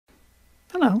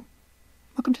Hello.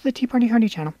 Welcome to the Tea Party Hardy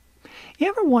channel. You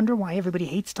ever wonder why everybody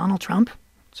hates Donald Trump?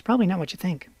 It's probably not what you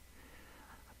think.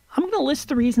 I'm going to list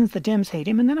the reasons the Dems hate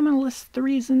him, and then I'm going to list the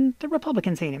reason the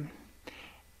Republicans hate him.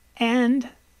 And,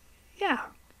 yeah,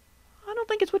 I don't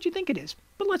think it's what you think it is,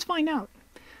 but let's find out.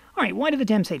 All right, why do the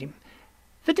Dems hate him?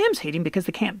 The Dems hate him because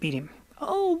they can't beat him.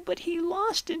 Oh, but he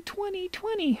lost in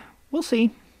 2020. We'll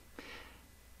see.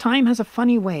 Time has a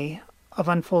funny way of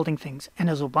unfolding things, and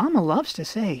as Obama loves to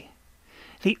say,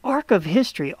 the arc of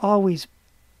history always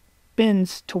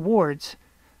bends towards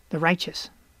the righteous.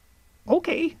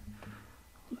 Okay,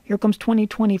 here comes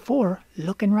 2024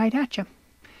 looking right at you.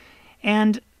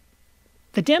 And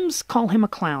the Dems call him a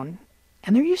clown.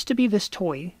 And there used to be this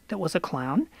toy that was a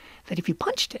clown that if you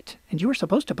punched it, and you were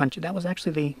supposed to punch it, that was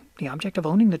actually the object of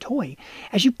owning the toy.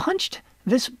 As you punched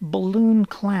this balloon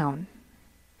clown,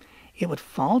 it would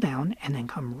fall down and then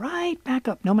come right back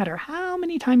up no matter how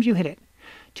many times you hit it.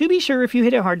 To be sure, if you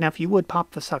hit it hard enough, you would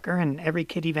pop the sucker, and every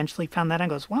kid eventually found that and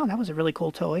goes, wow, that was a really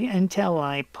cool toy, until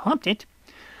I pumped it.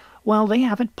 Well, they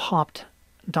haven't popped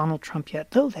Donald Trump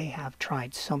yet, though they have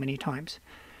tried so many times.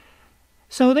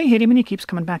 So they hit him and he keeps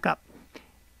coming back up.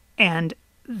 And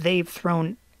they've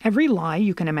thrown every lie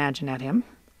you can imagine at him,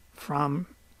 from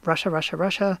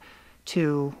Russia,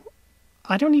 to...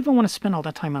 I don't even want to spend all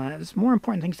that time on it. There's more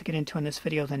important things to get into in this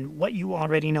video than what you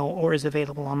already know or is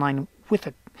available online with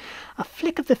a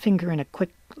flick of the finger and a quick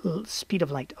speed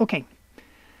of light. Okay,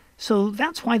 so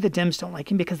that's why the Dems don't like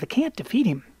him, because they can't defeat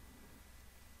him.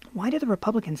 Why do the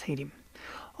Republicans hate him?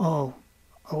 Oh,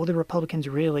 the Republicans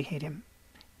really hate him.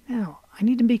 Now, I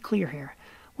need to be clear here.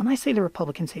 When I say the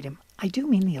Republicans hate him, I do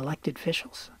mean the elected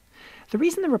officials. The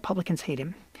reason the Republicans hate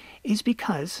him is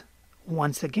because,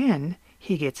 once again,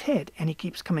 he gets hit and he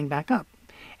keeps coming back up.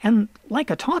 And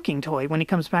like a talking toy, when he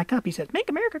comes back up, he says,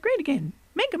 "Make America great again!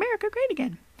 Make America great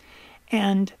again!"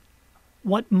 And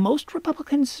what most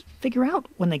Republicans figure out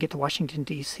when they get to Washington,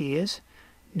 D.C. is,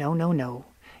 no,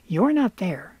 you're not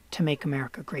there to make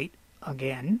America great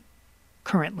again,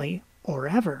 currently or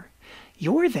ever.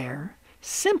 You're there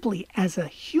simply as a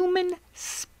human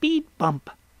speed bump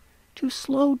to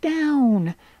slow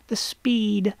down the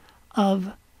speed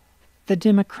of the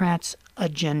Democrats'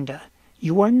 agenda.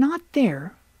 You are not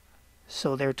there,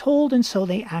 so they're told and so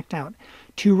they act out,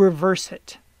 to reverse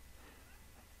it.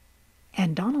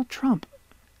 And Donald Trump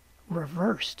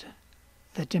reversed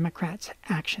the Democrats'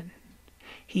 action.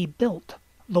 He built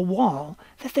the wall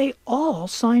that they all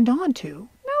signed on to.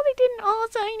 No, they didn't all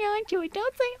sign on to it.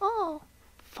 Don't say all.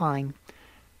 Fine.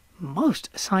 Most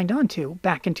signed on to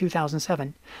back in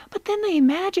 2007. But then they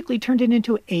magically turned it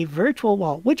into a virtual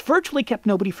wall, which virtually kept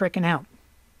nobody frickin' out.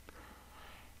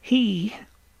 He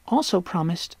also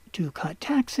promised to cut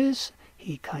taxes.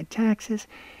 He cut taxes.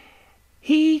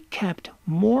 He kept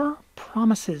more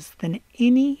promises than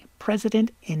any president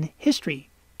in history,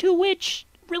 to which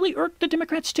really irked the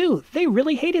Democrats too. They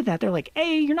really hated that. They're like,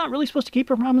 hey, you're not really supposed to keep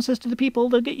your promises to the people.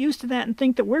 They'll get used to that and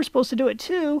think that we're supposed to do it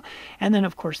too. And then,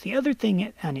 of course, the other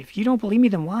thing, and if you don't believe me,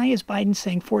 then why is Biden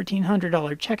saying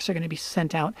 $1,400 checks are going to be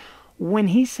sent out when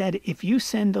he said if you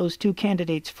send those two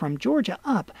candidates from Georgia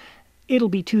up, it'll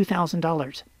be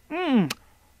 $2,000?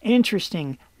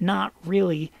 Interesting. Not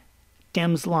really.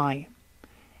 Dems lie.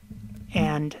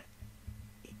 And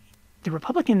the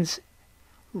Republicans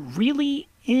really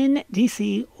in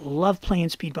D.C. love playing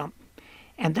speed bump.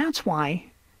 And that's why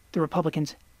the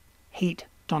Republicans hate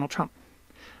Donald Trump.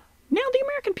 Now, the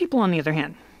American people, on the other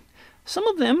hand, some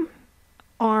of them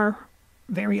are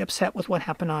very upset with what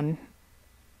happened on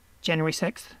January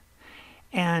 6th.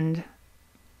 And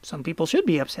some people should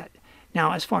be upset.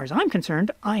 Now, as far as I'm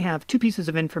concerned, I have two pieces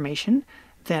of information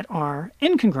that are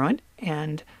incongruent.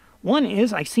 And one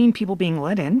is I've seen people being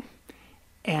let in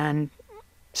and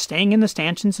staying in the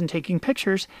stanchions and taking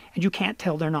pictures, and you can't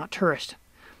tell they're not tourists.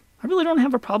 I really don't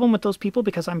have a problem with those people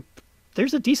because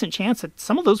there's a decent chance that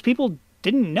some of those people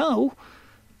didn't know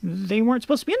they weren't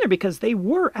supposed to be in there because they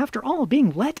were, after all,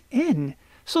 being let in.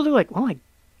 So they're like, well, I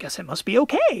guess it must be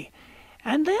okay.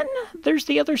 And then there's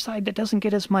the other side that doesn't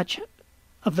get as much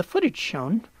of the footage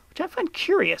shown, which I find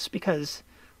curious because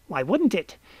why wouldn't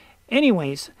it?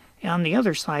 Anyways, on the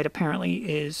other side apparently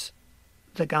is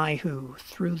the guy who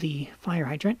threw the fire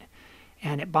hydrant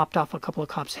and it bopped off a couple of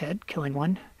cops' head, killing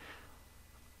one.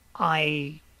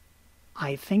 I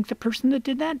think the person that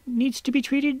did that needs to be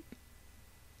treated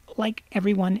like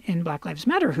everyone in Black Lives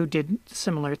Matter who did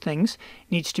similar things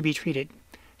needs to be treated.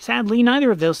 Sadly, neither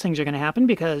of those things are going to happen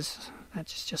because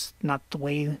that's just not the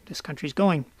way this country's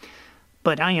going.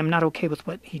 But I am not okay with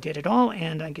what he did at all,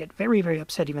 and I get very, very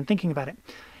upset even thinking about it.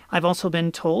 I've also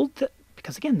been told that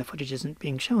because again, the footage isn't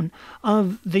being shown,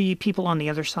 of the people on the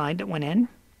other side that went in.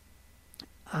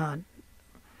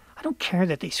 I don't care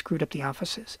that they screwed up the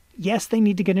offices. Yes, they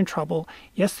need to get in trouble.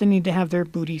 Yes, they need to have their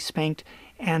booties spanked,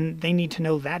 and they need to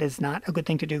know that is not a good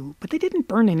thing to do. But they didn't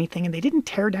burn anything, and they didn't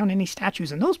tear down any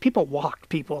statues, and those people walked,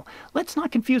 people. Let's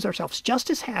not confuse ourselves.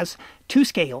 Justice has two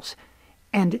scales,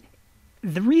 and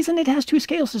the reason it has two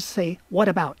scales is to say, what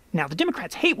about? Now, the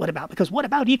Democrats hate what about, because what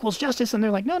about equals justice, and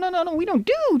they're like, no, we don't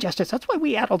do justice. That's why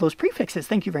we add all those prefixes.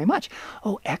 Thank you very much.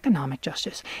 Oh, economic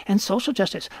justice and social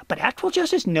justice, but actual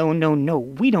justice? No,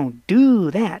 we don't do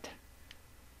that.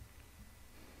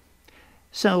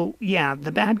 So, yeah,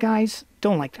 the bad guys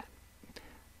don't like that.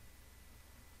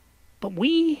 But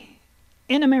we,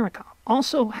 in America,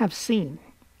 also have seen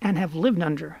and have lived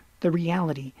under the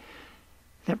reality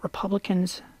that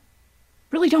Republicans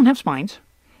really don't have spines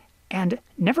and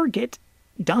never get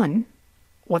done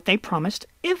what they promised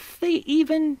if they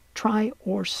even try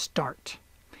or start.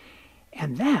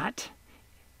 And that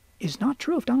is not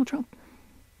true of Donald Trump.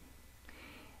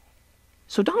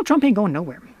 So Donald Trump ain't going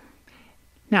nowhere.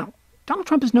 Now, Donald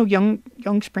Trump is no young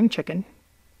spring chicken.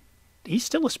 He's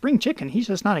still a spring chicken. He's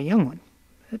just not a young one.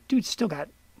 That dude's still got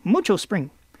mucho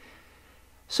spring.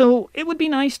 So it would be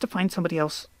nice to find somebody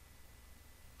else,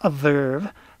 a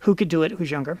verve, who could do it,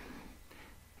 who's younger.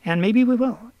 And maybe we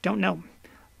will. Don't know.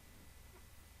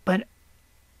 But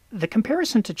the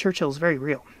comparison to Churchill is very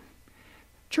real.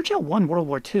 Churchill won World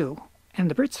War II,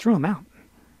 and the Brits threw him out.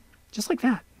 Just like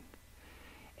that.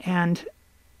 And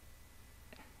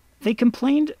they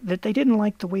complained that they didn't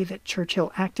like the way that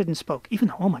Churchill acted and spoke, even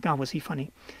though, oh my God, was he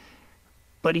funny.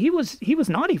 But he was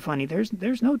naughty funny.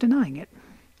 There's no denying it.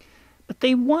 But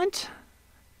they want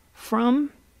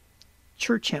from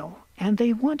Churchill, and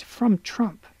they want from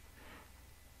Trump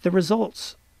the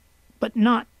results, but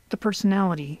not the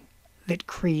personality that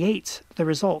creates the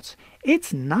results.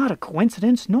 It's not a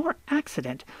coincidence nor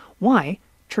accident why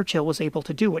Churchill was able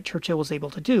to do what Churchill was able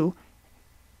to do,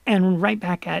 and right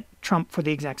back at Trump for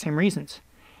the exact same reasons.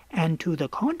 And to the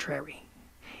contrary,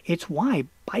 it's why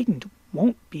Biden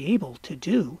won't be able to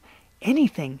do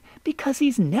anything, because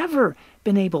he's never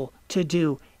been able to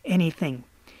do anything.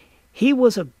 He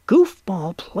was a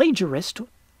goofball plagiarist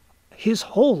his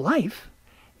whole life.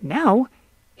 Now,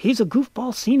 he's a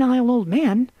goofball senile old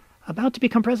man about to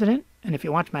become president. And if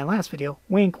you watch my last video,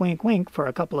 wink, wink, wink, for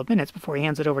a couple of minutes before he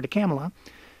hands it over to Kamala.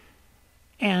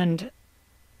 And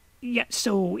yeah,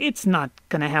 so it's not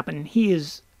going to happen. He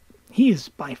is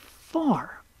by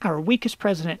far our weakest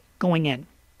president going in.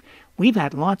 We've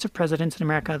had lots of presidents in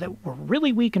America that were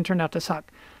really weak and turned out to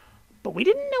suck. But we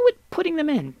didn't know it putting them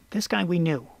in. This guy we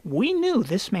knew. We knew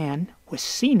this man was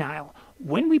senile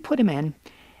when we put him in.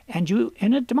 And you,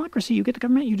 in a democracy, you get the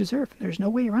government you deserve. There's no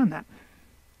way around that.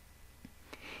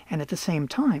 And at the same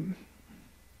time,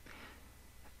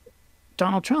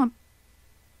 Donald Trump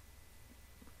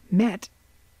met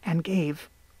and gave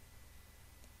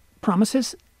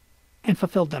promises and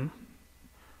fulfilled them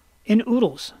in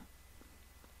oodles.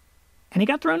 And he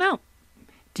got thrown out.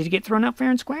 Did he get thrown out fair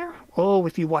and square? Oh,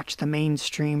 if you watch the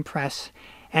mainstream press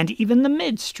and even the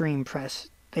midstream press,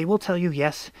 they will tell you,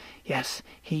 yes,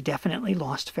 he definitely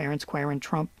lost fair and square, and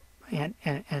Trump and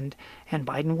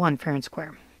Biden won fair and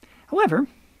square. However,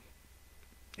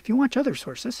 if you watch other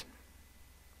sources,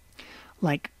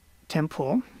 like Tim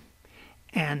Pool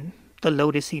and the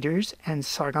Lotus Eaters and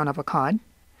Sargon of Akkad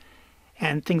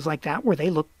and things like that, where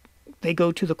they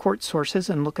go to the court sources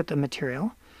and look at the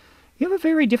material, you have a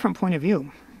very different point of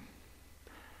view.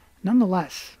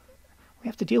 Nonetheless, we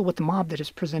have to deal with the mob that is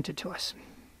presented to us.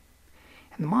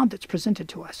 And the mob that's presented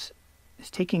to us is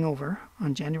taking over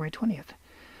on January 20th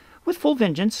with full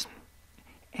vengeance.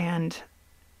 And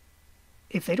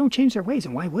if they don't change their ways,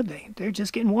 and why would they? They're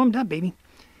just getting warmed up, baby.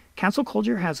 Cancel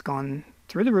culture has gone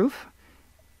through the roof.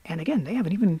 And again, they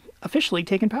haven't even officially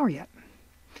taken power yet.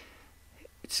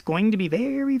 It's going to be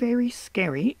very, very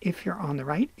scary if you're on the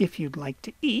right, if you'd like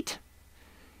to eat.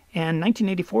 And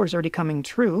 1984 is already coming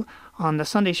true on the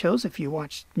Sunday shows. If you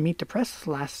watched Meet the Press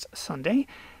last Sunday,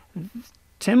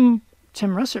 Tim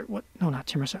Russert, no, not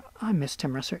Tim Russert. I miss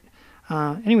Tim Russert.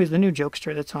 Anyways, the new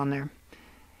jokester that's on there.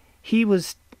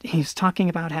 He's talking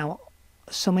about how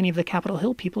so many of the Capitol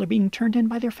Hill people are being turned in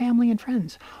by their family and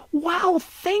friends. Wow,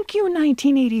 thank you,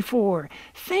 1984.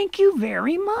 Thank you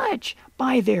very much.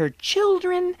 By their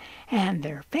children and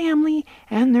their family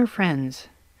and their friends.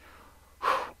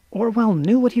 Orwell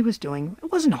knew what he was doing.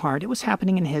 It wasn't hard. It was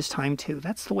happening in his time, too.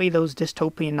 That's the way those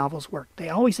dystopian novels work. They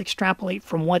always extrapolate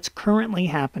from what's currently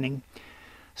happening.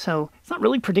 So it's not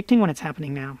really predicting when it's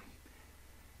happening now.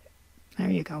 There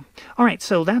you go. All right,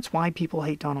 so that's why people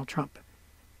hate Donald Trump.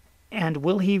 And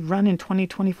will he run in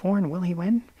 2024 and will he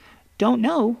win? Don't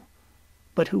know.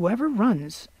 But whoever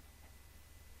runs,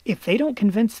 if they don't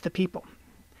convince the people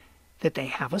that they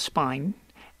have a spine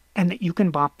and that you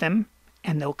can bop them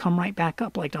and they'll come right back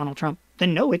up like Donald Trump,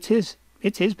 then no, it's his.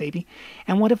 It's his baby.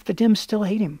 And what if the Dems still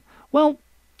hate him? Well,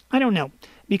 I don't know,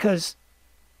 because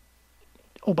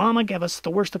Obama gave us the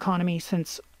worst economy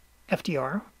since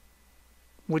FDR,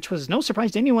 which was no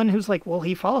surprise to anyone who's like, well,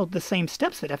 he followed the same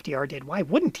steps that FDR did. Why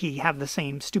wouldn't he have the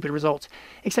same stupid results?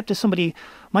 Except as somebody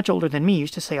much older than me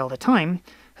used to say all the time,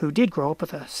 who did grow up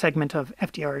with a segment of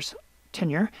FDR's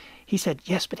tenure, he said,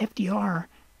 yes, but FDR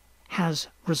has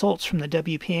results from the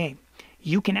WPA.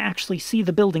 You can actually see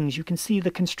the buildings. You can see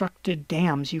the constructed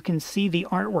dams. You can see the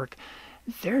artwork.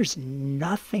 There's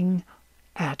nothing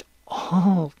at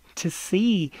all to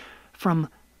see from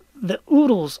the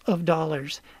oodles of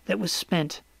dollars that was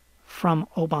spent from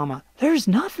Obama. There's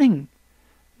nothing.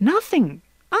 Nothing.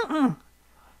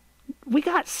 We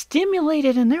got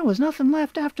stimulated and there was nothing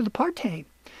left after the party.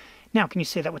 Now, can you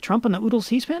say that with Trump and the oodles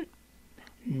he spent?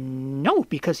 No,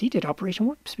 because he did Operation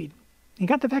Warp Speed. He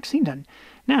got the vaccine done.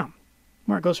 Now,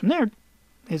 where it goes from there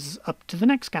is up to the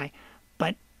next guy.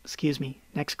 But,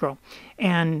 next girl.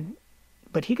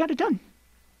 But he got it done.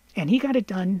 And he got it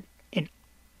done in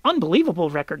unbelievable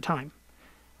record time.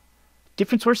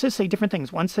 Different sources say different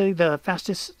things. One say the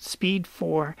fastest speed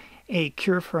for a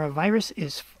cure for a virus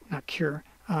is, not cure,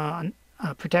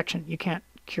 protection. You can't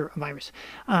cure a virus,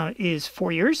 is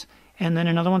 4 years. And then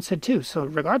another one said 2. So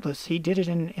regardless, he did it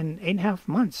in 8.5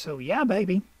 months. So yeah,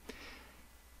 baby.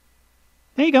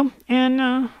 There you go.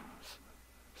 And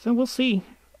so we'll see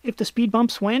if the speed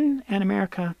bumps win and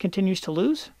America continues to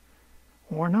lose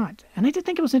or not. And I did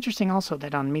think it was interesting also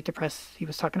that on Meet the Press, he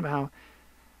was talking about how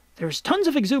there's tons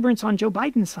of exuberance on Joe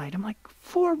Biden's side. I'm like,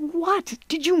 for what?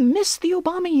 Did you miss the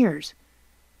Obama years?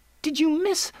 Did you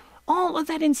miss all of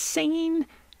that insane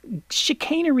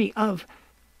chicanery of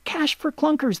cash for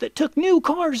clunkers that took new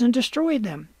cars and destroyed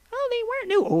them? Oh, they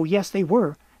weren't new. Oh, yes, they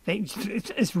were.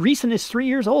 It's as recent as 3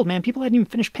 years old, man. People hadn't even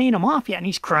finished paying them off yet, and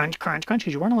he's crunch, because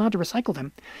you weren't allowed to recycle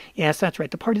them. Yes, that's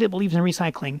right. The party that believes in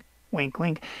recycling, wink,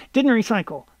 wink, didn't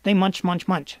recycle. They munch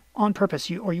on purpose,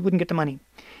 or you wouldn't get the money.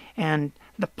 And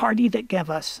the party that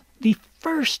gave us the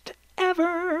first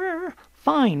ever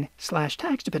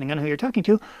fine/tax, depending on who you're talking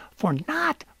to, for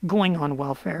not going on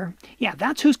welfare. Yeah,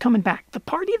 that's who's coming back. The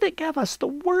party that gave us the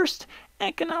worst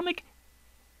economic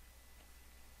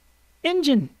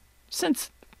engine since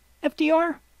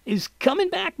FDR is coming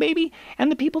back, baby.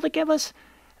 And the people that give us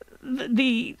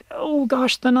the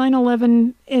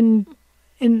 9/11 in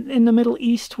the Middle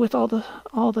East with all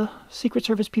the Secret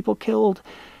Service people killed,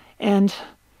 and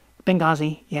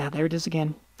Benghazi, yeah, there it is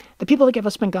again. The people that gave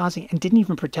us Benghazi and didn't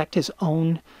even protect his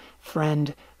own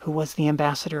friend who was the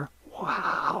ambassador.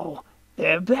 Wow,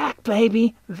 they're back,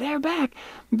 baby. They're back.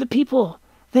 The people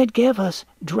that gave us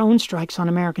drone strikes on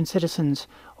American citizens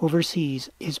overseas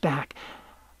is back.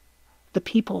 The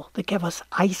people that gave us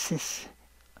ISIS,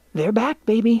 they're back,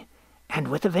 baby, and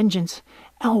with a vengeance.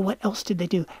 Oh, what else did they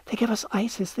do? They gave us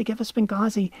ISIS. They gave us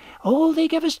Benghazi. Oh, they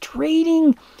gave us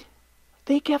trading.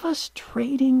 They gave us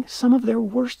trading some of their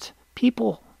worst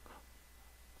people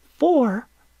for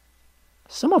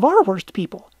some of our worst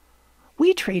people.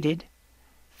 We traded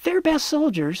their best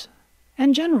soldiers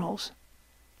and generals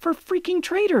for freaking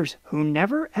traitors who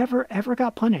never, ever, ever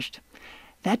got punished.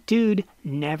 That dude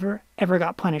never, ever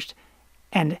got punished.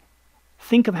 And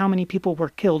think of how many people were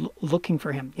killed looking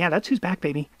for him. Yeah, that's who's back,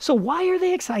 baby. So why are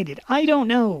they excited? I don't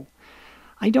know.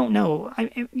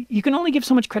 You can only give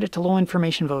so much credit to low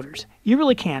information voters. You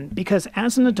really can, because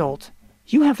as an adult,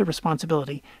 you have the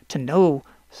responsibility to know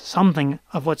something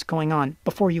of what's going on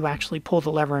before you actually pull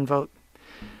the lever and vote.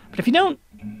 But if you don't,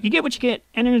 you get what you get,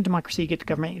 and in a democracy, you get the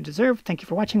government you deserve. Thank you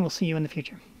for watching. We'll see you in the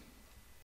future.